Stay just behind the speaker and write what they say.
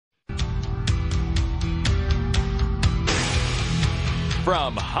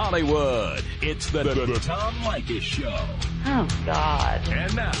From Hollywood, it's the Tom Leykis Show. Oh, God.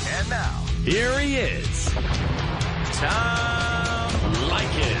 And now, here he is, Tom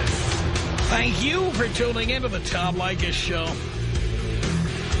Leykis. Thank you for tuning into the Tom Leykis Show.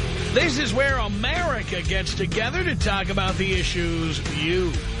 This is where America gets together to talk about the issues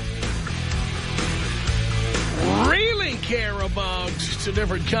you really care about. It's a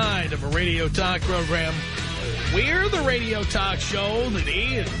different kind of a radio talk program. We're the radio talk show that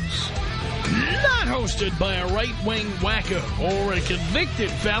is not hosted by a right-wing wacko or a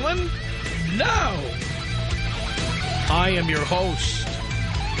convicted felon. No. I am your host.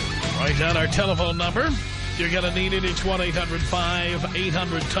 Write down our telephone number. You're going to need it. It's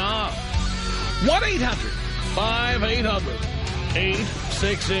 1-800-5800-TOM.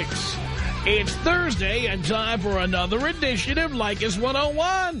 1-800-5800-866. It's Thursday and time for another edition of Leykis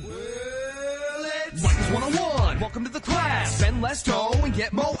 101. Leykis 101, welcome to the class. Spend less dough and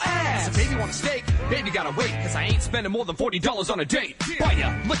get more ass. If baby want a steak, baby gotta wait, cause I ain't spending more than $40 on a date. Buy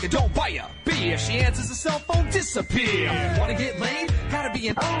ya, liquor, don't buy ya beer. She answers the cell phone, disappear. Wanna get laid? Gotta be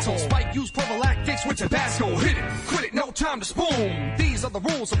an asshole. Spike, use prophylactics with Tabasco. Hit it, quit it, no time to spoon. These are the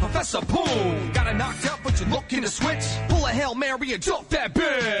rules of Professor Poon. Got it knocked up, but you're looking to switch. Pull a Hail Mary and jump that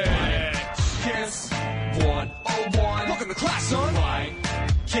bitch. Kiss 101. Welcome to class, son.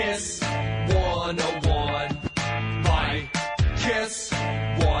 Kiss 101. Kiss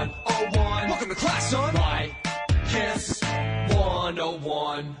 101. Welcome to class, son. Kiss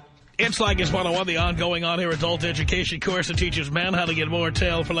 101. It's Leykis 101, the ongoing on-air adult education course that teaches men how to get more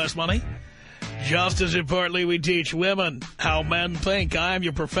tail for less money. Just as importantly, we teach women how men think. I am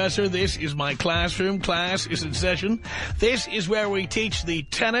your professor. This is my classroom. Class is in session. This is where we teach the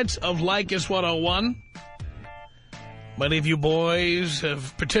tenets of Leykis 101. Many of you boys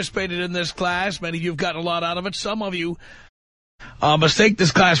have participated in this class. Many of you have gotten a lot out of it. Some of you mistake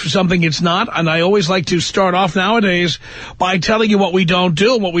this class for something it's not. And I always like to start off nowadays by telling you what we don't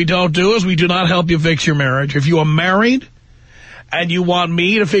do. And what we don't do is we do not help you fix your marriage. If you are married and you want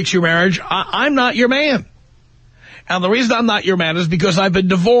me to fix your marriage, I'm not your man. And the reason I'm not your man is because I've been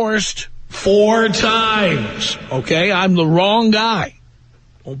divorced 4 times. Okay? I'm the wrong guy.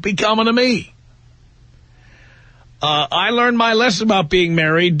 Don't be coming to me. I learned my lesson about being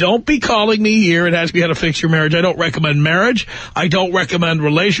married. Don't be calling me here and asking me how to fix your marriage. I don't recommend marriage. I don't recommend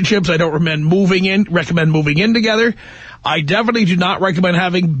relationships. I don't recommend moving in together. I definitely do not recommend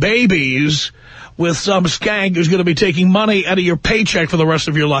having babies with some skank who's going to be taking money out of your paycheck for the rest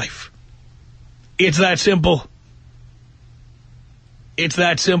of your life. It's that simple. It's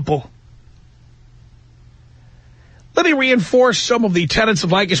that simple. Let me reinforce some of the tenets of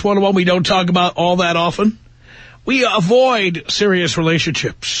Leykis 101 we don't talk about all that often. We avoid serious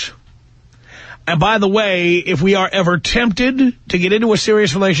relationships. And by the way, if we are ever tempted to get into a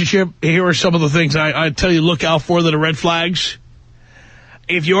serious relationship, here are some of the things I tell you look out for that are red flags.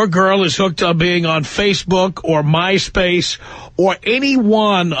 If your girl is hooked on being on Facebook or MySpace or any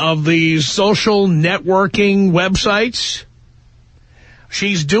one of these social networking websites,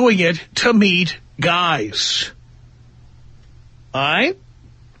 she's doing it to meet guys. All right?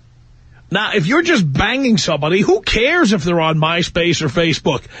 Now, if you're just banging somebody, who cares if they're on MySpace or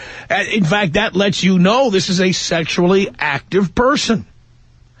Facebook? In fact, that lets you know this is a sexually active person.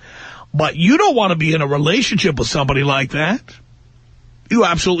 But you don't want to be in a relationship with somebody like that. You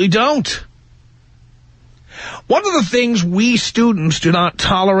absolutely don't. One of the things we students do not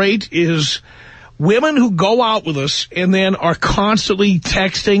tolerate is women who go out with us and then are constantly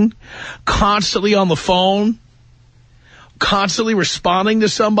texting, constantly on the phone, constantly responding to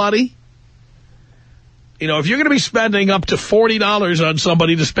somebody. You know, if you're going to be spending up to $40 on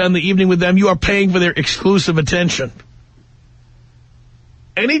somebody to spend the evening with them, you are paying for their exclusive attention.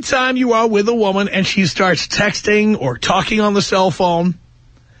 Anytime you are with a woman and she starts texting or talking on the cell phone,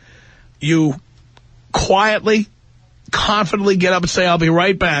 you quietly, confidently get up and say, I'll be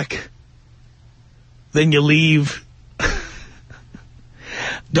right back. Then you leave.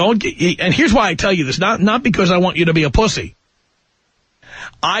 And here's why I tell you this, not because I want you to be a pussy.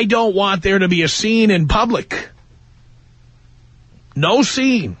 I don't want there to be a scene in public. No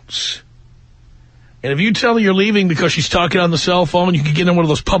scenes. And if you tell her you're leaving because she's talking on the cell phone, you can get in one of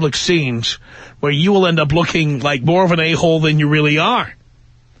those public scenes where you will end up looking like more of an a-hole than you really are.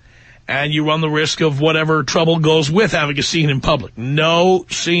 And you run the risk of whatever trouble goes with having a scene in public. No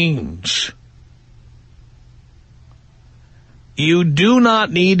scenes. You do not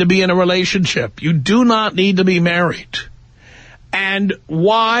need to be in a relationship. You do not need to be married. And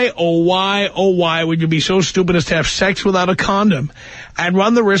why, oh why would you be so stupid as to have sex without a condom and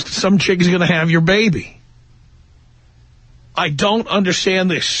run the risk that some chick is going to have your baby? I don't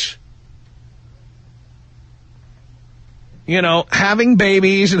understand this. You know, having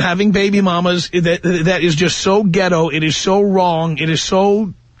babies and having baby mamas, that is just so ghetto. It is so wrong. It is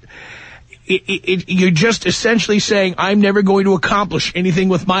so... you're just essentially saying, I'm never going to accomplish anything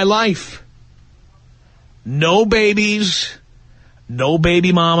with my life. No babies, no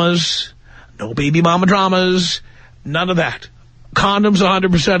baby mamas, no baby mama dramas, none of that. Condoms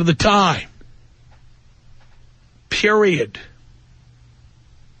 100% of the time. Period.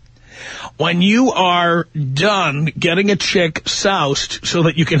 When you are done getting a chick soused so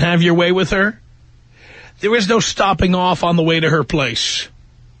that you can have your way with her, there is no stopping off on the way to her place.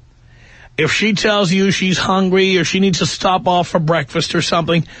 If she tells you she's hungry or she needs to stop off for breakfast or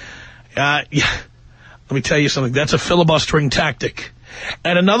something, yeah, let me tell you something. That's a filibustering tactic.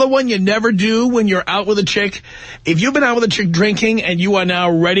 And another one you never do when you're out with a chick, if you've been out with a chick drinking and you are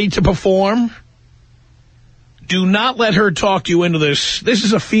now ready to perform, do not let her talk you into this. This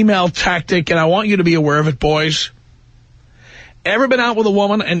is a female tactic, and I want you to be aware of it, boys. Ever been out with a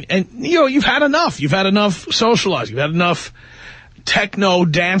woman and you know, you've had enough. You've had enough socializing. You've had enough techno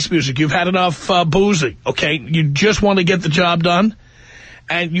dance music. You've had enough boozing, okay? You just want to get the job done,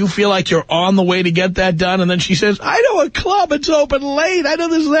 and you feel like you're on the way to get that done, and then she says, I know a club, it's open late. I know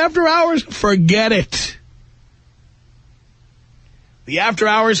this is after hours. Forget it. The after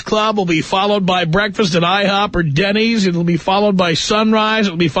hours club will be followed by breakfast at IHOP or Denny's. It'll be followed by sunrise.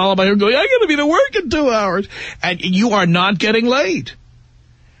 It'll be followed by her going, I got to be to work in 2 hours. And you are not getting laid.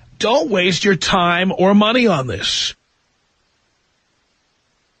 Don't waste your time or money on this.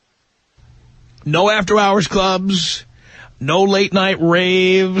 No after hours clubs. No late night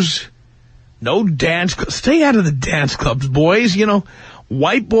raves. No dance clubs. Stay out of the dance clubs, boys. You know,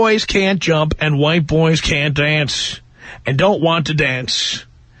 white boys can't jump and white boys can't dance. And don't want to dance.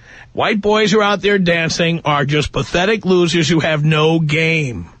 White boys who are out there dancing are just pathetic losers who have no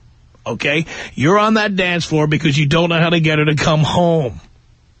game. Okay? You're on that dance floor because you don't know how to get her to come home.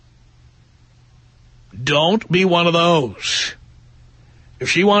 Don't be one of those. If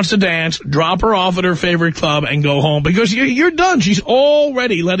she wants to dance, drop her off at her favorite club and go home because you're done. She's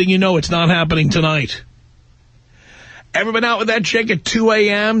already letting you know it's not happening tonight. Ever been out with that chick at 2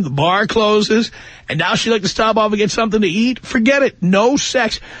 a.m., the bar closes, and now she'd like to stop off and get something to eat? Forget it. No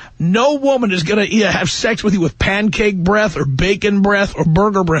sex. No woman is going to either have sex with you with pancake breath or bacon breath or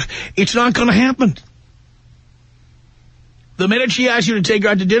burger breath. It's not going to happen. The minute she asks you to take her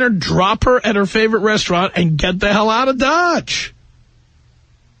out to dinner, drop her at her favorite restaurant and get the hell out of Dodge.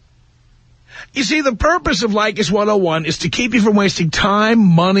 You see, the purpose of Leykis 101 is to keep you from wasting time,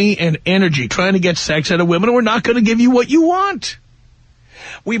 money, and energy trying to get sex out of women who are not going to give you what you want.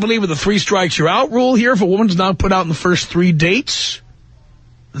 We believe in the 3 strikes you're out rule here. If a woman's not put out in the first 3 dates,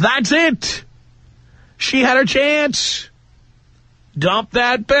 that's it. She had her chance. Dump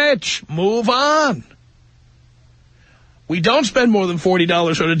that bitch. Move on. We don't spend more than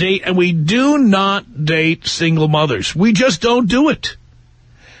 $40 on a date, and we do not date single mothers. We just don't do it.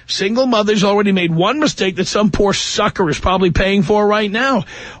 Single mothers already made one mistake that some poor sucker is probably paying for right now.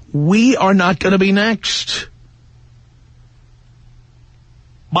 We are not going to be next.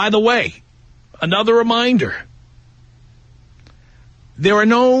 By the way, another reminder. There are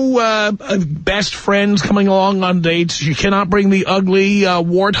no best friends coming along on dates. You cannot bring the ugly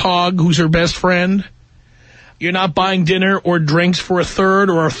warthog who's her best friend. You're not buying dinner or drinks for a third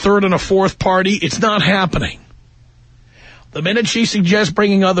or a third and a fourth party. It's not happening. The minute she suggests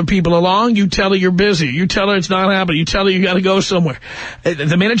bringing other people along, you tell her you're busy. You tell her it's not happening. You tell her you got to go somewhere.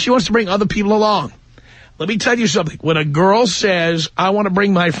 The minute she wants to bring other people along, let me tell you something. When a girl says, I want to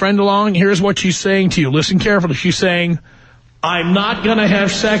bring my friend along, here's what she's saying to you. Listen carefully. She's saying, I'm not going to have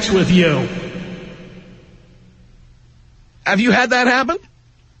sex with you. Have you had that happen?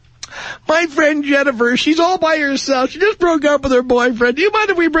 My friend Jennifer, she's all by herself. She just broke up with her boyfriend. Do you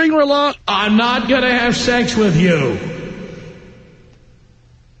mind if we bring her along? I'm not going to have sex with you.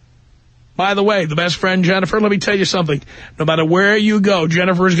 By the way, the best friend, Jennifer, let me tell you something. No matter where you go,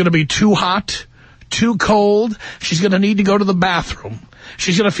 Jennifer is going to be too hot, too cold. She's going to need to go to the bathroom.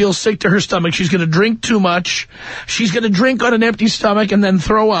 She's going to feel sick to her stomach. She's going to drink too much. She's going to drink on an empty stomach and then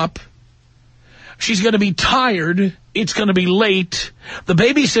throw up. She's going to be tired. It's going to be late. The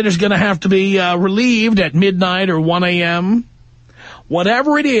babysitter's going to have to be relieved at midnight or 1 a.m.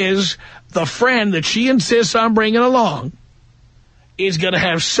 Whatever it is, the friend that she insists on bringing along is going to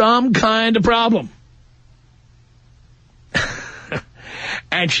have some kind of problem.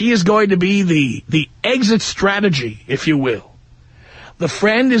 And she is going to be the exit strategy, if you will. The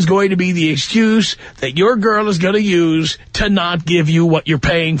friend is going to be the excuse that your girl is going to use to not give you what you're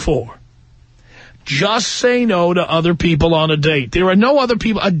paying for. Just say no to other people on a date. There are no other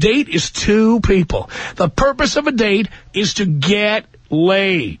people. A date is two people. The purpose of a date is to get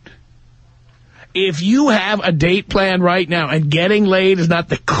laid. If you have a date planned right now and getting laid is not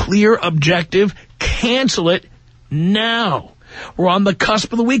the clear objective, cancel it now. We're on the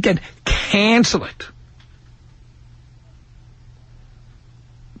cusp of the weekend. Cancel it.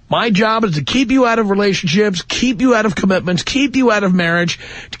 My job is to keep you out of relationships, keep you out of commitments, keep you out of marriage,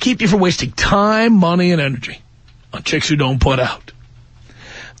 to keep you from wasting time, money, and energy on chicks who don't put out.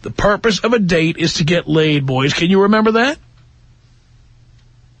 The purpose of a date is to get laid, boys. Can you remember that?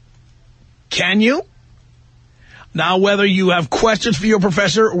 Can you? Now, whether you have questions for your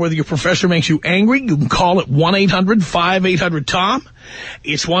professor or whether your professor makes you angry, you can call it 1-800-5800-TOM.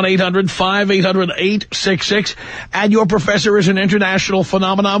 It's 1-800-5800-866. And your professor is an international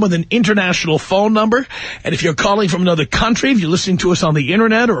phenomenon with an international phone number. And if you're calling from another country, if you're listening to us on the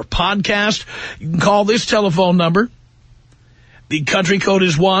Internet or a podcast, you can call this telephone number. The country code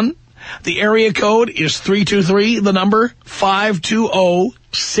is 1. The area code is 323, the number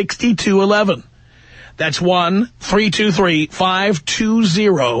 520-6211. That's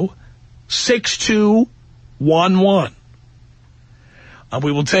 1-323-520-6211.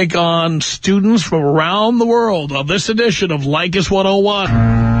 We will take on students from around the world on this edition of Leykis 101.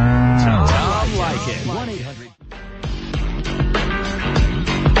 Tom Leykis.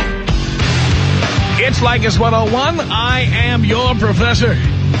 1-800. It's Leykis 101. I am your professor.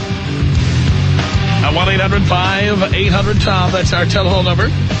 At 1-800-5800-TOM. That's our telephone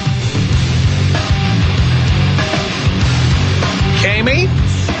number. Amy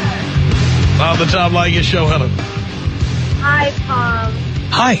on the Tom Leykis Show. Hello. Hi, Tom.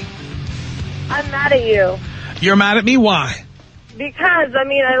 Hi. I'm mad at you. You're mad at me? Why? Because,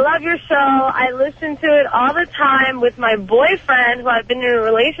 I love your show. I listen to it all the time with my boyfriend, who I've been in a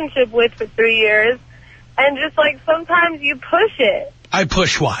relationship with for 3 years. And just, sometimes you push it. I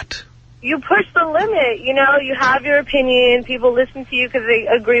push what? You push the limit. You have your opinion. People listen to you because they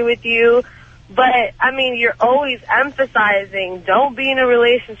agree with you. But, you're always emphasizing, don't be in a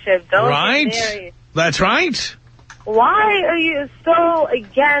relationship, don't get married. That's right. Why are you so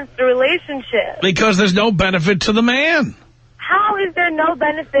against a relationship? Because there's no benefit to the man. How is there no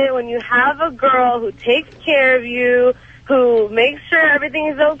benefit when you have a girl who takes care of you, who makes sure everything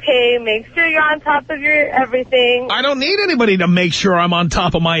is okay, makes sure you're on top of your everything? I don't need anybody to make sure I'm on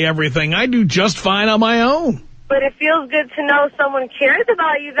top of my everything. I do just fine on my own. But it feels good to know someone cares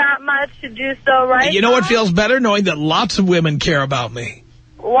about you that much to do so, right? You know what feels better? Knowing that lots of women care about me.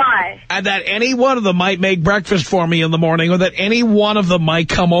 Why? And that any one of them might make breakfast for me in the morning, or that any one of them might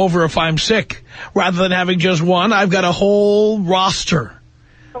come over if I'm sick. Rather than having just one, I've got a whole roster.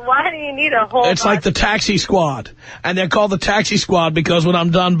 Why do you need a whole It's like the taxi squad. And they're called the taxi squad because when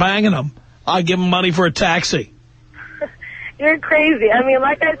I'm done banging them, I give them money for a taxi. You're crazy.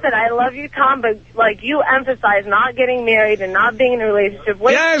 Like I said, I love you, Tom, but, you emphasize not getting married and not being in a relationship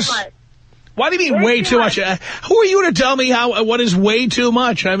way too much. Why do you mean way too much? Who are you to tell me what is way too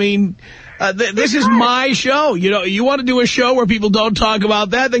much? This is my show. You want to do a show where people don't talk about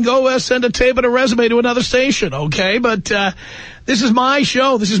that, then go send a tape and a resume to another station, okay? But this is my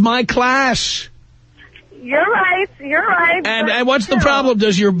show. This is my class. You're right. And what's the problem?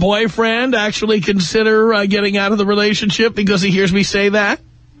 Does your boyfriend actually consider getting out of the relationship because he hears me say that?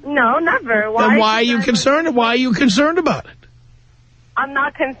 No, never. Then why are you concerned? Why are you concerned about it? I'm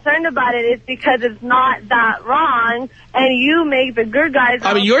not concerned about it. It's because it's not that wrong, and you make the good guys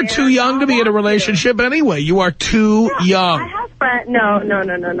you're too young to be in a relationship anyway. You are too young. I have friends. No.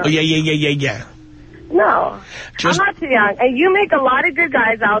 Oh, yeah. No. I'm not too young. And you make a lot of good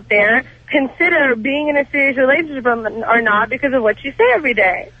guys out there consider being in a serious relationship or not because of what you say every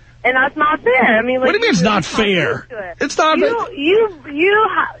day. And that's not fair. What do you mean it's not fair? It's not.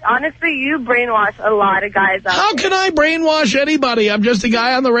 Honestly, you brainwash a lot of guys out there. How can I brainwash anybody? I'm just a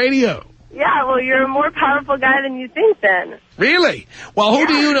guy on the radio. Yeah, well, you're a more powerful guy than you think then. Really? Well, who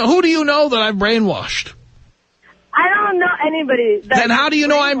do you know? Who do you know that I've brainwashed? I don't know anybody. Then how do you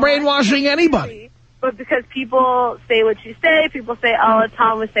know I'm brainwashing anybody? But because people say what you say, people say, oh,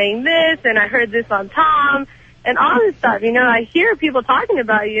 Tom was saying this, and I heard this on Tom, and all this stuff. I hear people talking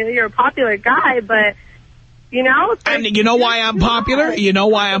about you. You're a popular guy, but, And you know why I'm popular? You know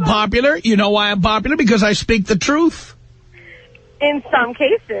why I'm popular? You know why I'm popular? Because I speak the truth. In some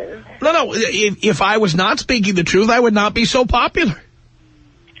cases. No. If I was not speaking the truth, I would not be so popular.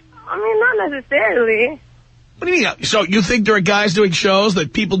 Not necessarily. What do you mean? So you think there are guys doing shows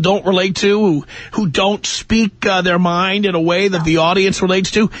that people don't relate to, who don't speak their mind in a way that the audience relates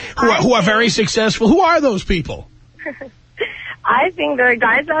to, who are very successful? Who are those people? I think there are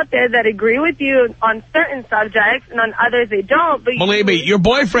guys out there that agree with you on certain subjects, and on others they don't. But Believe me, your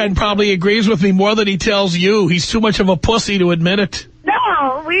boyfriend probably agrees with me more than he tells you. He's too much of a pussy to admit it.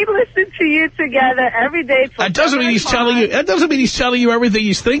 No, we listen to you together every day. That doesn't mean he's telling you. That doesn't mean he's telling you everything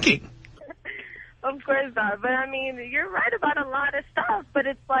he's thinking. Of course not. But I mean, you're right about a lot of stuff. But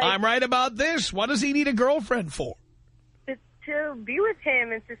it's like, I'm right about this. What does he need a girlfriend for? to be with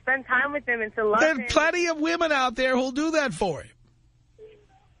him and to spend time with him and to love him. There's plenty of women out there who'll do that for him.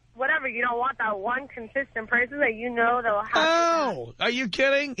 Whatever, you don't want that one consistent person that you know that will have. Oh, are you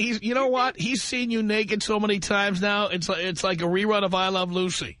kidding? You know what? He's seen you naked so many times now. It's like a rerun of I Love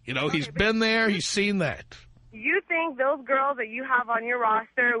Lucy. You know, he's been there. He's seen that. You think those girls that you have on your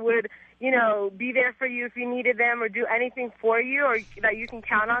roster would, you know, be there for you if you needed them or do anything for you, or that you can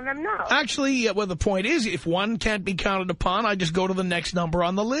count on them? No. Actually, well, the point is, if one can't be counted upon, I just go to the next number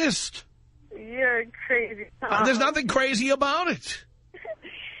on the list. You're crazy, Tom. There's nothing crazy about it.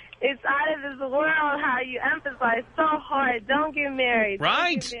 It's out of this world how you emphasize so hard. Don't get married.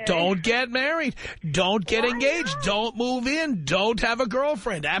 Right. Don't get married. Don't get engaged. Don't move in. Don't have a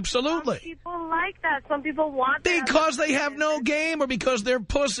girlfriend. Absolutely. Some people like that. Some people want that. Because they have no game, or because they're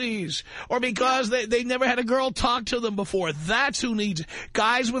pussies, or because they never had a girl talk to them before. That's who needs it.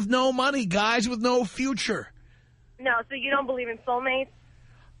 Guys with no money. Guys with no future. No, so you don't believe in soulmates?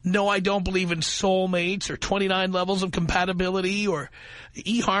 No, I don't believe in soulmates or 29 levels of compatibility or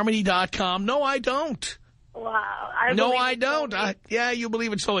eHarmony.com. No, I don't. Wow. I don't. Yeah, you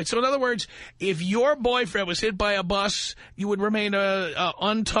believe in soulmates. So in other words, if your boyfriend was hit by a bus, you would remain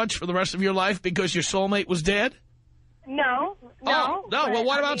untouched for the rest of your life because your soulmate was dead? No. Oh, no. Well,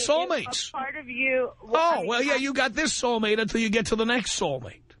 what about soulmates? A part of you. Well, yeah, you got this soulmate until you get to the next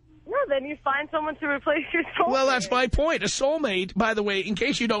soulmate. No, then you find someone to replace your soulmate. Well, that's my point. A soulmate, by the way, in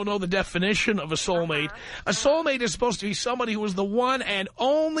case you don't know the definition of a soulmate, a soulmate is supposed to be somebody who is the one and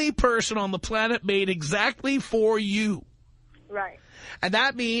only person on the planet made exactly for you. Right. And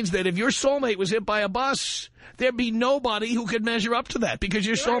that means that if your soulmate was hit by a bus, there'd be nobody who could measure up to that because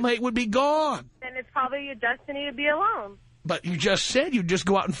your soulmate would be gone. Then it's probably your destiny to be alone. But you just said you'd just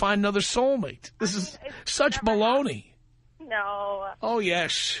go out and find another soulmate. This is such baloney. No. Oh,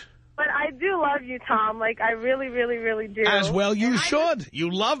 yes. But I do love you, Tom. Like, I really, really, really do. As well you should.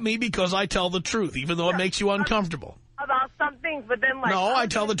 You love me because I tell the truth, even though it makes you uncomfortable. About some things, but then, like... No, I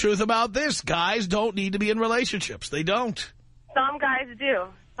tell the truth about this. Guys don't need to be in relationships. They don't. Some guys do.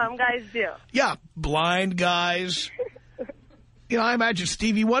 Some guys do. Yeah, blind guys. You know, I imagine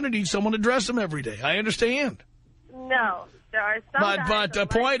Stevie Wonder needs someone to dress him every day. I understand. No, there are some guys... But the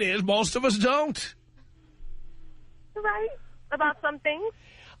point is, most of us don't. Right? About some things.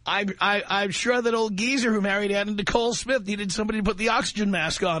 I'm sure that old geezer who married Anna Nicole Smith needed somebody to put the oxygen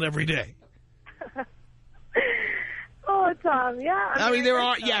mask on every day. Oh, Tom, yeah. I mean, there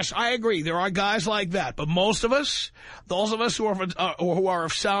are, yes, I agree. There are guys like that. But most of us, those of us who are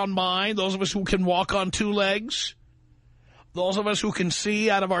of sound mind, those of us who can walk on two legs, those of us who can see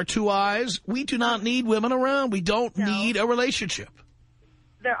out of our two eyes, we do not need women around. We don't need a relationship.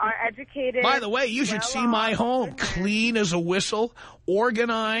 There are educated... By the way, you should see my home. Women. Clean as a whistle,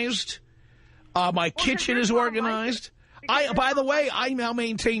 organized. My kitchen is organized. By the way, I now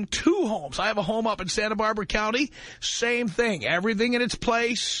maintain 2 homes. I have a home up in Santa Barbara County. Same thing. Everything in its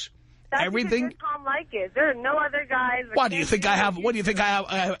place. That's everything. Because you're Tom Leykis. There are no other guys. What do you think I have? What do you think I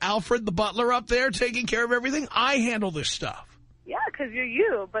have? Alfred the butler up there taking care of everything. I handle this stuff. Yeah, because you're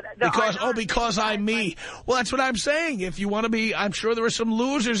you. But because I'm me. Well, that's what I'm saying. If you want to be, I'm sure there are some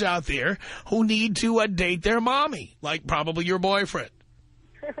losers out there who need to date their mommy, like probably your boyfriend.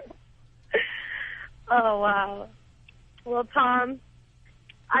 Oh, wow. Well, Tom,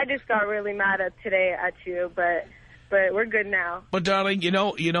 I just got really mad at you, but we're good now. But, darling, you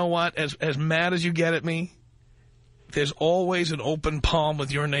know what? As mad as you get at me, there's always an open palm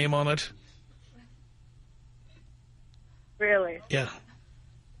with your name on it. Really? Yeah.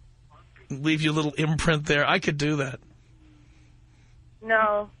 Leave your little imprint there. I could do that.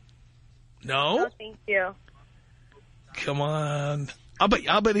 No. No? No, thank you. Come on. I'll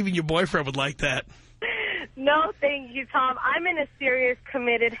bet even your boyfriend would like that. No, thank you, Tom. I'm in a serious,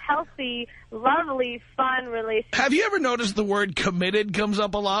 committed, healthy, lovely, fun relationship. Have you ever noticed the word committed comes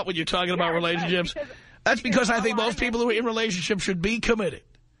up a lot when you're talking about relationships? That's because I think most people who are in relationships should be committed.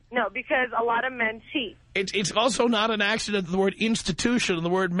 No, because a lot of men cheat. It's also not an accident that the word institution and the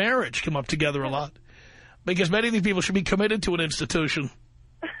word marriage come up together a lot. Because many of these people should be committed to an institution.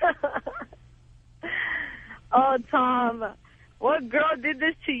 Oh, Tom, what girl did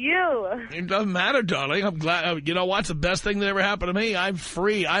this to you? It doesn't matter, darling. I'm glad. You know what's the best thing that ever happened to me? I'm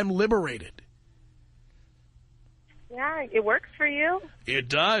free. I'm liberated. Yeah, it works for you. It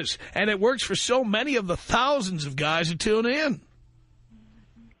does. And it works for so many of the thousands of guys who tune in.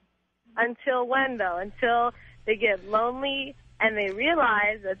 Until when, though? Until they get lonely and they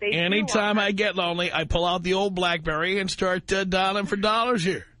realize that they Anytime I get lonely, I pull out the old BlackBerry and start dialing for dollars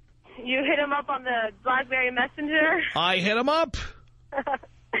here. You hit him up on the BlackBerry Messenger? I hit him up.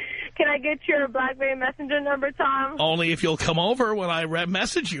 Can I get your BlackBerry Messenger number, Tom? Only if you'll come over when I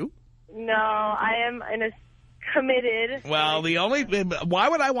message you. No, I am in a committed... Well, why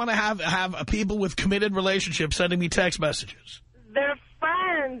would I want to have people with committed relationships sending me text messages? They're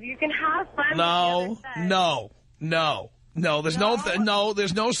friends. You can have friends. No.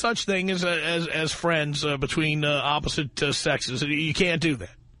 There's no such thing as friends between opposite sexes. You can't do that.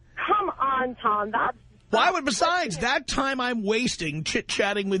 Come on, Tom. Besides that time I'm wasting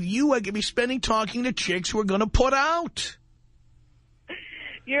chit-chatting with you, I could be spending talking to chicks who are going to put out.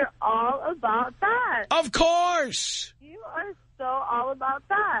 You're all about that. Of course. You are so all about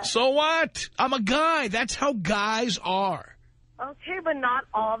that. So what? I'm a guy. That's how guys are. Okay, but not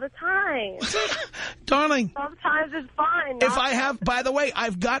all the time. Darling. Sometimes it's fine. By the way,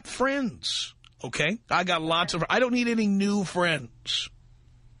 I've got friends. Okay? I got lots of, I don't need any new friends.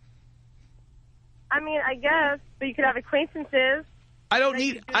 I mean, I guess, but you could have acquaintances. I don't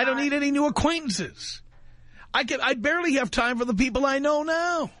need any new acquaintances. I barely have time for the people I know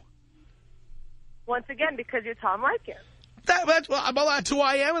now. Once again, because you're Tom Leykis. That's who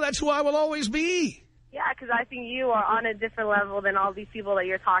I am, and that's who I will always be. Yeah, because I think you are on a different level than all these people that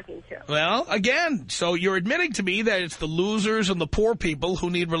you're talking to. Well, again, so you're admitting to me that it's the losers and the poor people who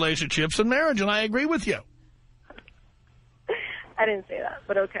need relationships and marriage, and I agree with you. I didn't say that,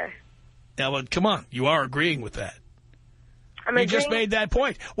 but okay. Now, but come on, you are agreeing with that. You just made that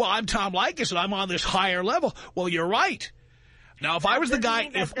point. Well, I'm Tom Leykis, and I'm on this higher level. Well, you're right. Now, if I was that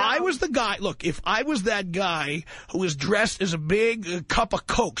guy who was dressed as a big cup of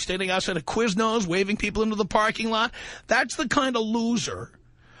Coke, standing outside a Quiznos, waving people into the parking lot, that's the kind of loser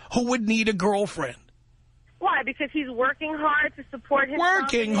who would need a girlfriend. Why? Because he's working hard to support himself.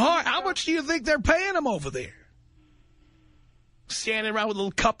 Working hard? How much do you think they're paying him over there? Standing around with a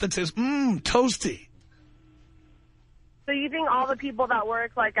little cup that says, toasty. So you think all the people that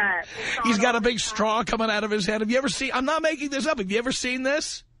work like at... He's got a big straw coming out of his head. Have you ever seen... I'm not making this up. Have you ever seen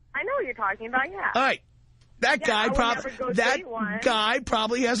this? I know what you're talking about, yeah. All right. That guy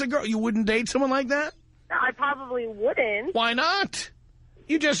probably has a girl. You wouldn't date someone like that? No, I probably wouldn't. Why not?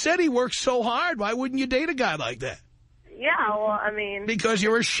 You just said he works so hard. Why wouldn't you date a guy like that? Yeah, well, I mean... Because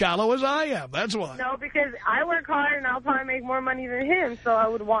you're as shallow as I am. That's why. No, because I work hard and I'll probably make more money than him, so I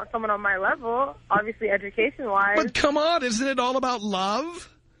would want someone on my level, obviously education-wise. But come on, isn't it all about love?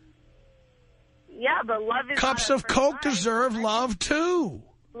 Yeah, but love is... Cups of Coke deserve love, too.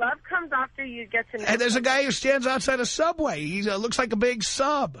 Love comes after you get to know... And there's a guy who stands outside a Subway. He looks like a big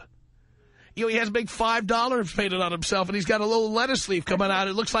sub. You know, he has a big $5 painted on himself, and he's got a little lettuce leaf coming out.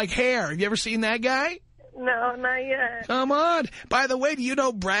 It looks like hair. Have you ever seen that guy? No, not yet. Come on. By the way, do you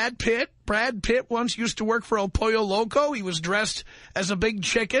know Brad Pitt? Brad Pitt once used to work for El Pollo Loco. He was dressed as a big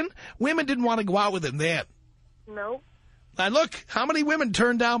chicken. Women didn't want to go out with him then. Nope. And look, how many women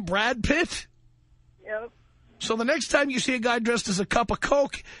turned down Brad Pitt? Yep. So the next time you see a guy dressed as a cup of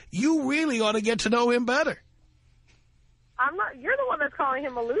Coke, you really ought to get to know him better. I'm not. You're the one that's calling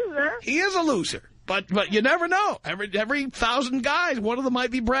him a loser. He is a loser. But you never know. Every 1,000 guys, one of them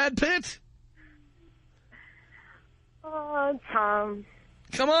might be Brad Pitt. Oh, Tom.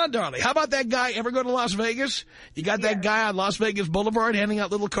 Come on, darling. How about that guy? Ever go to Las Vegas? You got that guy on Las Vegas Boulevard handing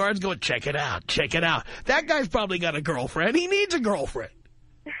out little cards going, check it out, check it out. That guy's probably got a girlfriend. He needs a girlfriend.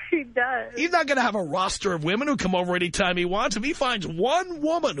 He does. He's not going to have a roster of women who come over anytime he wants. If he finds one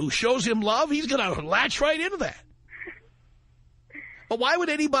woman who shows him love, he's going to latch right into that. But why would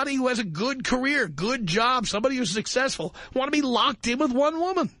anybody who has a good career, good job, somebody who's successful, want to be locked in with one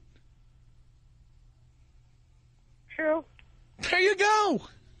woman? True. There you go.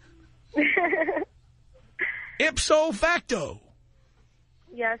 Ipso facto.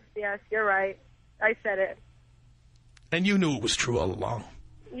 Yes, you're right. I said it. And you knew it was true all along.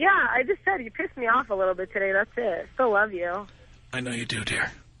 Yeah, I just said you pissed me off a little bit today. That's it. Still love you. I know you do,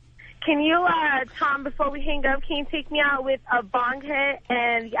 dear. Can you, Tom, before we hang up, can you take me out with a bong hit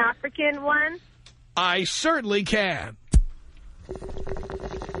and the African one? I certainly can.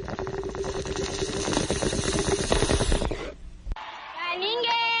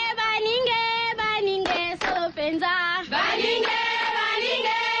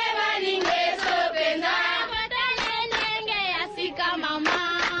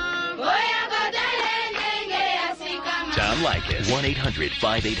 Tom Leykis.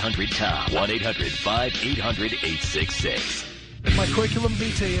 1-800-5800-TOM. 1-800-5800-866. My curriculum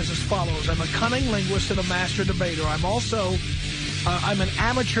vitae is as follows. I'm a cunning linguist and a master debater. I'm also, I'm an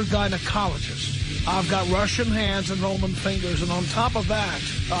amateur gynecologist. I've got Russian hands and Roman fingers. And on top of that,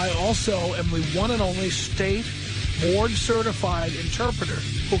 I also am the one and only state board-certified interpreter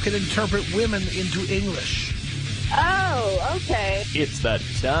who can interpret women into English. Oh, okay. It's the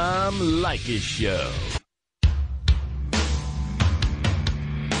Tom Leykis Show.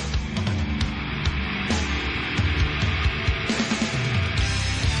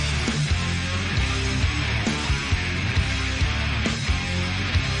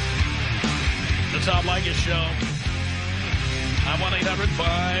 Tom Leykis Show. I'm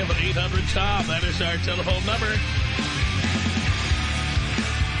 1-800-5800-TOM. That is our telephone number.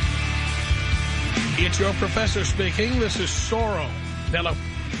 It's your professor speaking. This is Sorrow. Hello.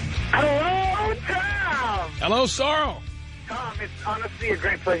 Hello, Tom. Hello, Sorrow. Tom, it's honestly a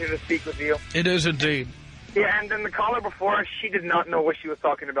great pleasure to speak with you. It is indeed. Yeah, and then the caller before, she did not know what she was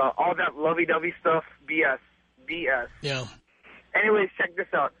talking about. All that lovey-dovey stuff, BS. BS. Yeah. Anyways, check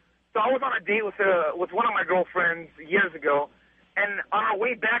this out. So I was on a date with one of my girlfriends years ago, and on our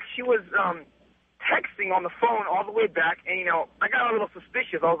way back, she was texting on the phone all the way back, and, you know, I got a little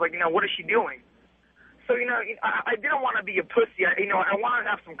suspicious. I was like, you know, what is she doing? So, you know, I didn't want to be a pussy. I wanted to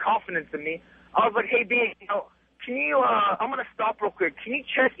have some confidence in me. I was like, hey, babe, you know, can you, I'm going to stop real quick. Can you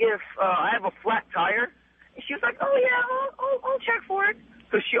check if I have a flat tire? And she was like, oh, yeah, I'll check for it.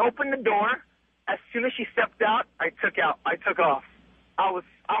 So she opened the door. As soon as she stepped out, I took off. I was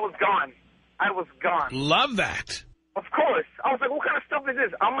gone. I was gone. Love that. Of course. I was like, what kind of stuff is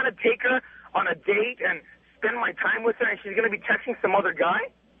this? I'm going to take her on a date and spend my time with her, and she's going to be texting some other guy?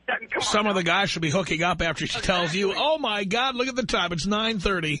 Some other guy should be hooking up after she tells you, oh, my God, look at the time. It's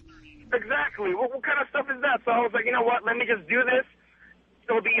 9:30. Exactly. What kind of stuff is that? So I was like, you know what? Let me just do this.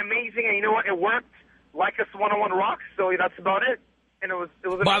 It'll be amazing. And you know what? It worked. Leykis 101 rocks. So that's about it. And it was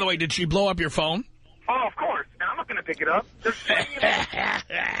By the way, did she blow up your phone? Oh, of course. Now, I'm not going to pick it up. There's plenty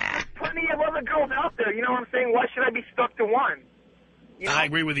of other girls out there. You know what I'm saying? Why should I be stuck to one? You know? I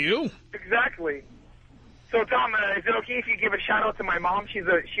agree with you. Exactly. So, Tom, is it okay if you give a shout-out to my mom? She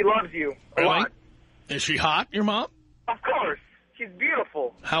loves you a lot. Is she hot, your mom? Of course. She's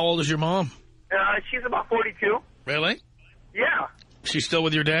beautiful. How old is your mom? She's about 42. Really? Yeah. She's still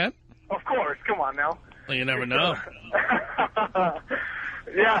with your dad? Of course. Come on now. Well, you never know.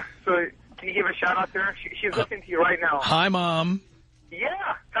 Yeah. So, can you give a shout-out to her? She's listening to you right now. Hi, Mom.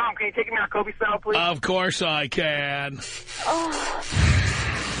 Yeah. Tom, can you take me on Kobe style, please? Of course I can.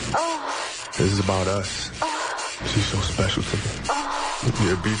 This is about us. She's so special to me.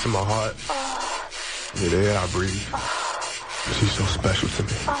 Yeah, it beats in my heart. Yeah, the air I breathe. She's so special to me.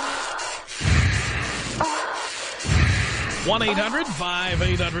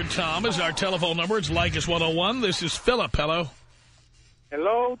 1-800-5800-TOM is our telephone number. It's Leykis 101. This is Philip. Hello.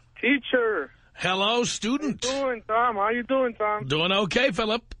 Hello, teacher. Hello, student. How you doing, Tom? How you doing, Tom? Doing okay,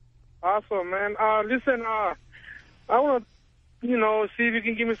 Philip. Awesome, man. Listen, I want to, see if you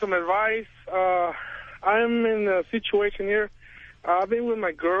can give me some advice. I'm in a situation here. I've been with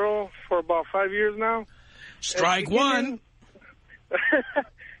my girl for about 5 years now. Strike one.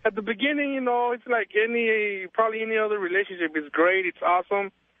 At the beginning, it's like probably any other relationship. It's great. It's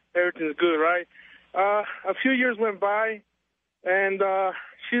awesome. Everything's good, right? A few years went by, and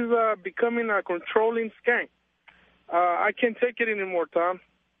she's becoming a controlling skank. I can't take it anymore, Tom.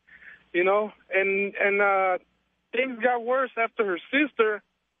 And things got worse after her sister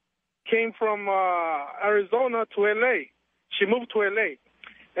came from Arizona to L.A. She moved to L.A.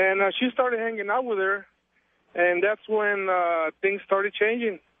 And she started hanging out with her, and that's when things started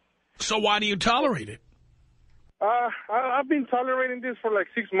changing. So why do you tolerate it? I've been tolerating this for like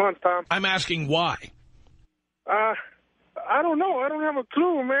 6 months, Tom. I'm asking why. I don't know. I don't have a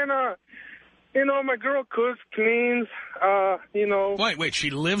clue, man. My girl cooks, cleans, Wait,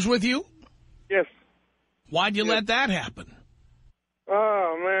 she lives with you? Yes. Why'd you let that happen?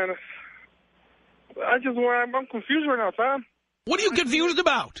 Oh, man. I'm confused right now, Tom. What are you confused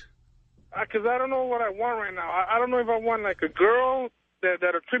about? Because I don't know what I want right now. I don't know if I want, like, a girl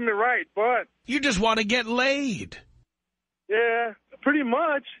that'll treat me right, but... You just want to get laid. Yeah, pretty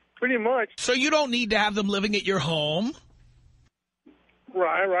much. So you don't need to have them living at your home?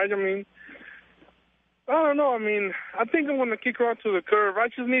 Right. I mean, I don't know. I mean, I think I'm going to kick her out to the curb. I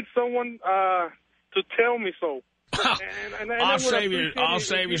just need someone to tell me so. And I'll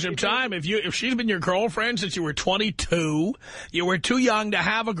save you some time. If she's been your girlfriend since you were 22, you were too young to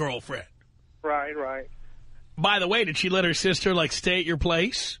have a girlfriend. Right. By the way, did she let her sister, stay at your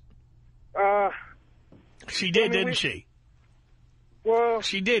place? She did, didn't she? Well,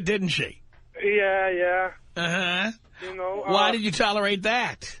 She did, didn't she? yeah. Uh-huh. You know. Why did you tolerate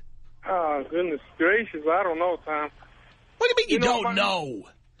that? Oh, goodness gracious. I don't know, Tom. What do you mean you don't know? know?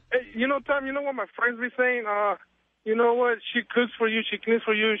 Hey, you know, Tom, you know what my friends be saying? You know what? She cooks for you. She cleans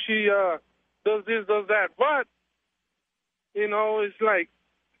for you. She does this, does that. But, you know, it's like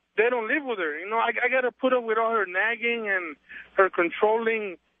they don't live with her. You know, I got to put up with all her nagging and her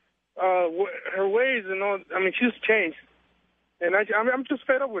controlling her ways. You know, I mean, she's changed. And I'm just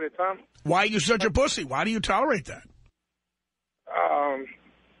fed up with it, Tom. Why are you such a pussy? Why do you tolerate that?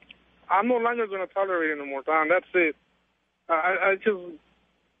 I'm no longer going to tolerate it anymore, Tom. That's it.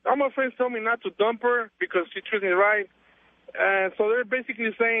 All my friends tell me not to dump her because she treats me right. And so they're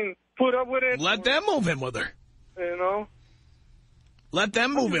basically saying, put up with it. Let them move in with her. You know? Let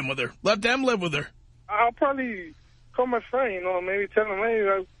them move in with her. Let them live with her. I'll probably call my friend, you know, maybe tell him, hey,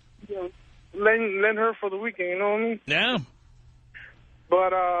 you know, lend her for the weekend, you know what I mean? Yeah.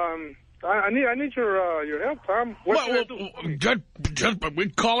 But I need your help, Tom. What should I do? We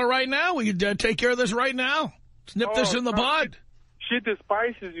call her right now. We could take care of this right now. Let's nip this in the bud. She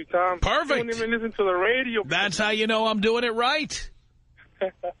despises you, Tom. Perfect. She don't even listen to the radio. That's how you know I'm doing it right.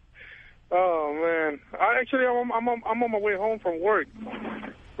 Oh, man. I'm on my way home from work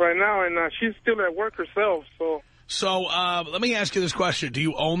right now, and she's still at work herself. So let me ask you this question. Do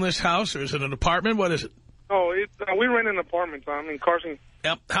you own this house, or is it an apartment? What is it? Oh, we rent an apartment, Tom, in Carson.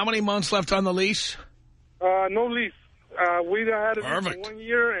 Yep. How many months left on the lease? No lease. We had it for 1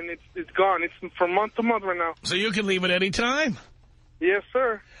 year, and it's gone. It's from month to month right now. So you can leave at any time? Yes,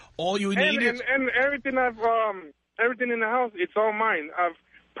 sir. All you need is... And everything everything in the house, it's all mine. I've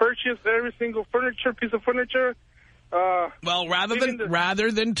purchased every single piece of furniture. Well, rather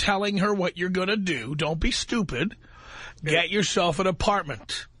than telling her what you're going to do, don't be stupid. Okay. Get yourself an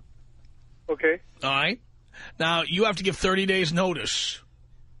apartment. Okay. All right? Now, you have to give 30 days notice.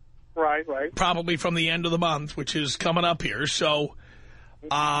 Right. Probably from the end of the month, which is coming up here. So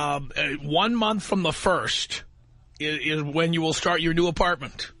 1 month from the 1st is when you will start your new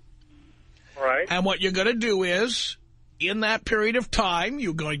apartment. Right. And what you're going to do is, in that period of time,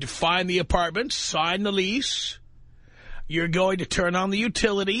 you're going to find the apartment, sign the lease. You're going to turn on the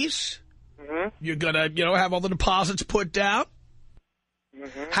utilities. Mm-hmm. You're going to, have all the deposits put down.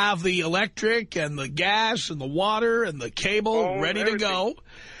 Mm-hmm. Have the electric and the gas and the water and the cable ready to go.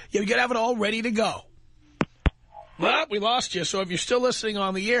 You're going to have it all ready to go. Well, we lost you. So if you're still listening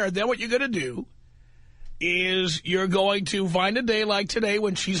on the air, then what you're going to do is you're going to find a day like today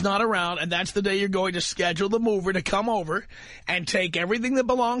when she's not around, and that's the day you're going to schedule the mover to come over and take everything that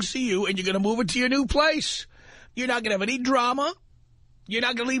belongs to you, and you're going to move it to your new place. You're not going to have any drama. You're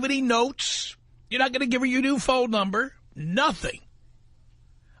not going to leave any notes. You're not going to give her your new phone number. Nothing.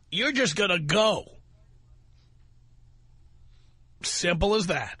 You're just going to go. Simple as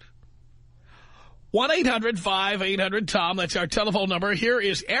that. 1-800-5800-TOM. That's our telephone number. Here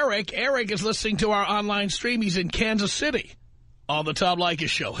is Eric. Eric is listening to our online stream. He's in Kansas City on the Tom Leykis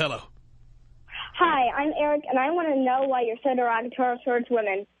Show. Hello. Hi, I'm Eric, and I want to know why you're so derogatory towards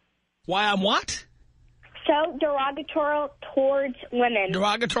women. Why I'm what? So derogatory towards women.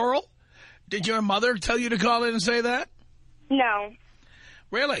 Derogatory? Did your mother tell you to call in and say that? No.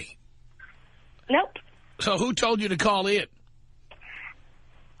 Really? Nope. So who told you to call in?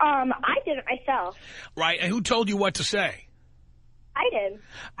 I did it myself. Right, and who told you what to say? I did.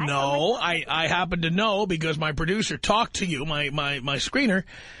 I happen to know because my producer talked to you, my screener.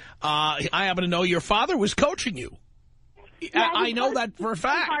 I happen to know your father was coaching you. Yeah, I know that for a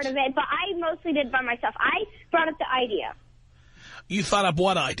fact. Part of it, but I mostly did it by myself. I brought up the idea. You thought up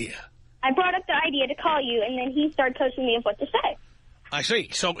what idea? I brought up the idea to call you, and then he started coaching me of what to say. I see.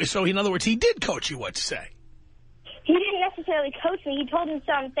 So in other words, he did coach you what to say. He didn't necessarily coach me. He told me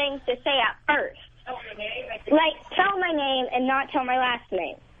some things to say at first. Like, tell my name and not tell my last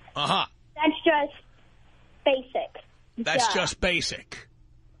name. Uh-huh. That's just basic. That's just basic.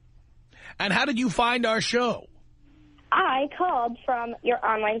 And how did you find our show? I called from your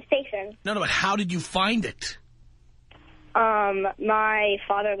online station. No, but how did you find it? My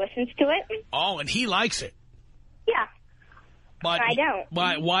father listens to it. Oh, and he likes it. Yeah. But I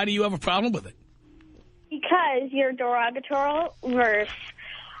don't. Why do you have a problem with it? Because you're derogatory versus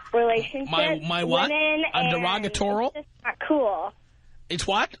relationships. My what? Women, a derogatory? It's just not cool. It's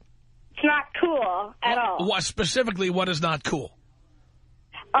what? It's not cool at all. What specifically? What is not cool?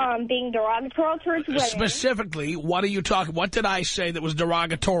 Being derogatory towards women. Specifically, what are you talking? What did I say that was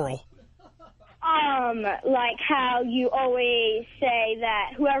derogatory? Like how you always say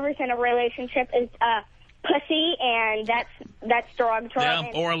that whoever's in a relationship is a pussy, and that's derogatory.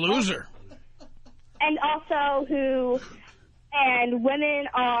 Yeah, or a loser. And also who And women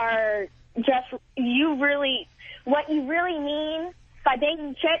are just, what you really mean by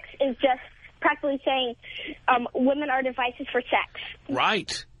banging chicks is just practically saying women are devices for sex.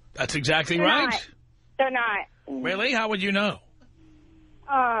 Right. That's exactly They're right. not. They're not. Really? How would you know?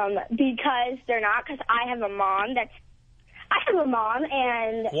 Because they're not, because I have a mom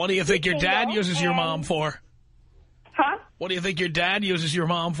and... What do you think your dad uses your mom for? Huh? What do you think your dad uses your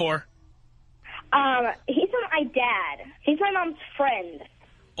mom for? He's not my dad. He's my mom's friend.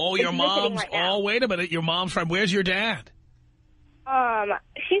 Oh, your mom's... Oh, wait a minute. Your mom's friend. Where's your dad?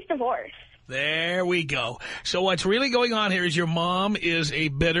 She's divorced. There we go. So what's really going on here is your mom is a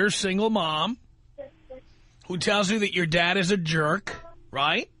bitter single mom who tells you that your dad is a jerk,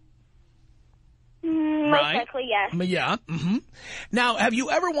 right? Most likely, yes. Yeah. Mm-hmm. Now, have you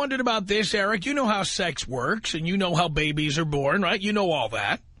ever wondered about this, Eric? You know how sex works, and you know how babies are born, right? You know all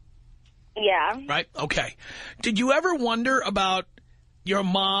that. Yeah. Right? Okay. Did you ever wonder about your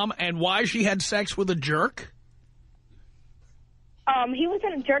mom and why she had sex with a jerk? He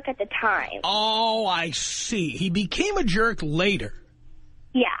wasn't a jerk at the time. Oh, I see. He became a jerk later.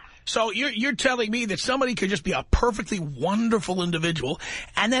 Yeah. So you're telling me that somebody could just be a perfectly wonderful individual,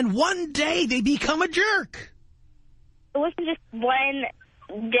 and then one day they become a jerk? It wasn't just one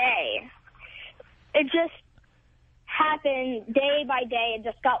day. It just happened day by day. It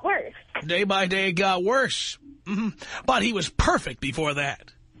just got worse. Day by day it got worse. Mm-hmm. But he was perfect before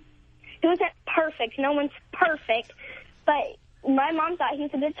that. He wasn't perfect. No one's perfect. But my mom thought he was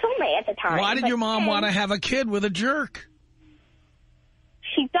a good soulmate at the time. Why did your mom want to have a kid with a jerk?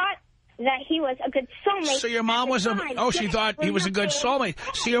 She thought that he was a good soulmate. So your mom was she thought he was a good soulmate.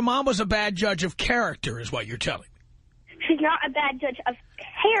 So your mom was a bad judge of character is what you're telling me. She's not a bad judge of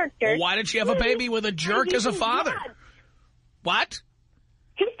character. Well, why did she have a baby with a jerk as a father? Drugs. What?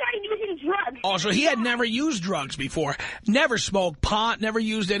 He started using drugs. Oh, so he had never used drugs before. Never smoked pot, never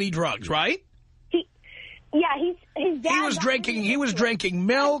used any drugs, right? His dad... He was drinking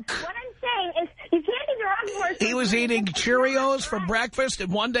milk. What I'm saying is, you can't be drugs. He was eating Cheerios for breakfast,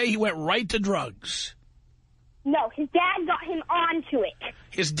 and one day he went right to drugs. No, his dad got him onto it.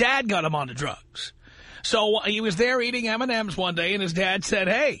 His dad got him onto drugs. So he was there eating M&Ms one day, and his dad said,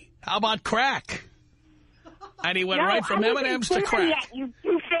 hey, how about crack? And he went right from M&Ms to crack. Yet, you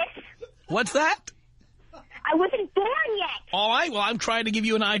doofus. What's that? I wasn't born yet. All right, well, I'm trying to give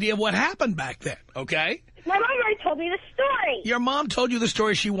you an idea of what happened back then, okay? My mom already told me the story. Your mom told you the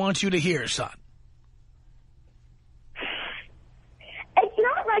story she wants you to hear, son. It's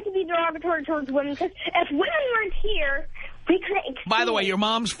not right to be derogatory towards women, because if women weren't here, we couldn't... By the way, your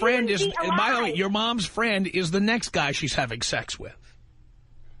mom's friend is... By the way, your mom's friend is the next guy she's having sex with.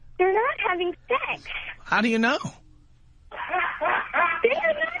 They're not having sex. How do you know? They're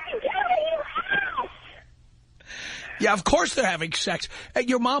not together, you ass. Yeah, of course they're having sex.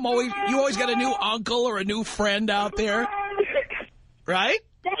 Your mom you always got a new uncle or a new friend out there, right?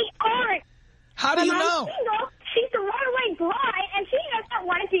 They aren't. How do you know? Single. She's a runaway bride, and she doesn't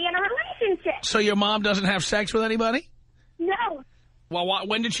want to be in a relationship. So your mom doesn't have sex with anybody? No. Well,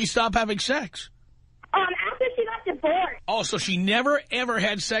 when did she stop having sex? After she got divorced. Oh, so she never, ever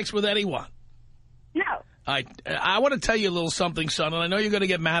had sex with anyone? No. I want to tell you a little something, son, and I know you're going to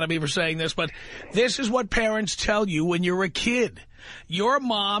get mad at me for saying this, but this is what parents tell you when you're a kid. Your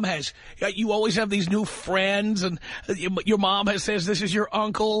mom you always have these new friends, and your mom says, this is your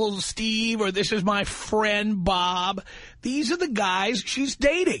Uncle Steve, or this is my friend Bob. These are the guys she's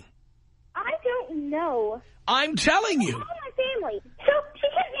dating. I don't know. I'm telling you. All my family. So she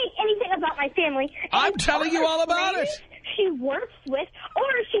can't say anything about my family. I'm telling you all about it. She works with, or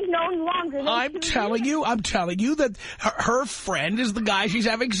she's known longer than I'm telling you that her friend is the guy she's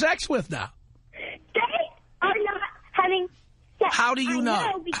having sex with now. They are not having sex. How do you know?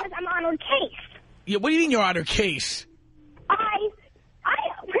 I know because I'm on her case. Yeah, what do you mean you're on her case? I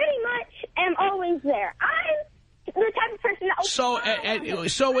pretty much am always there. I'm the type of person that...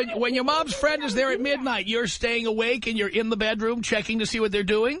 So when your mom's friend is there at midnight, you're staying awake and you're in the bedroom checking to see what they're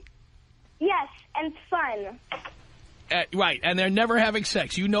doing? Yes, and fun. Right, and they're never having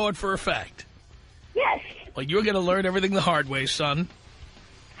sex. You know it for a fact. Yes. Well, you're going to learn everything the hard way, son.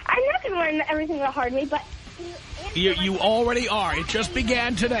 I'm not going to learn everything the hard way, but... You already are. It just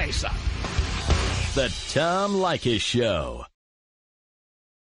began today, son. The Tom Leykis Show.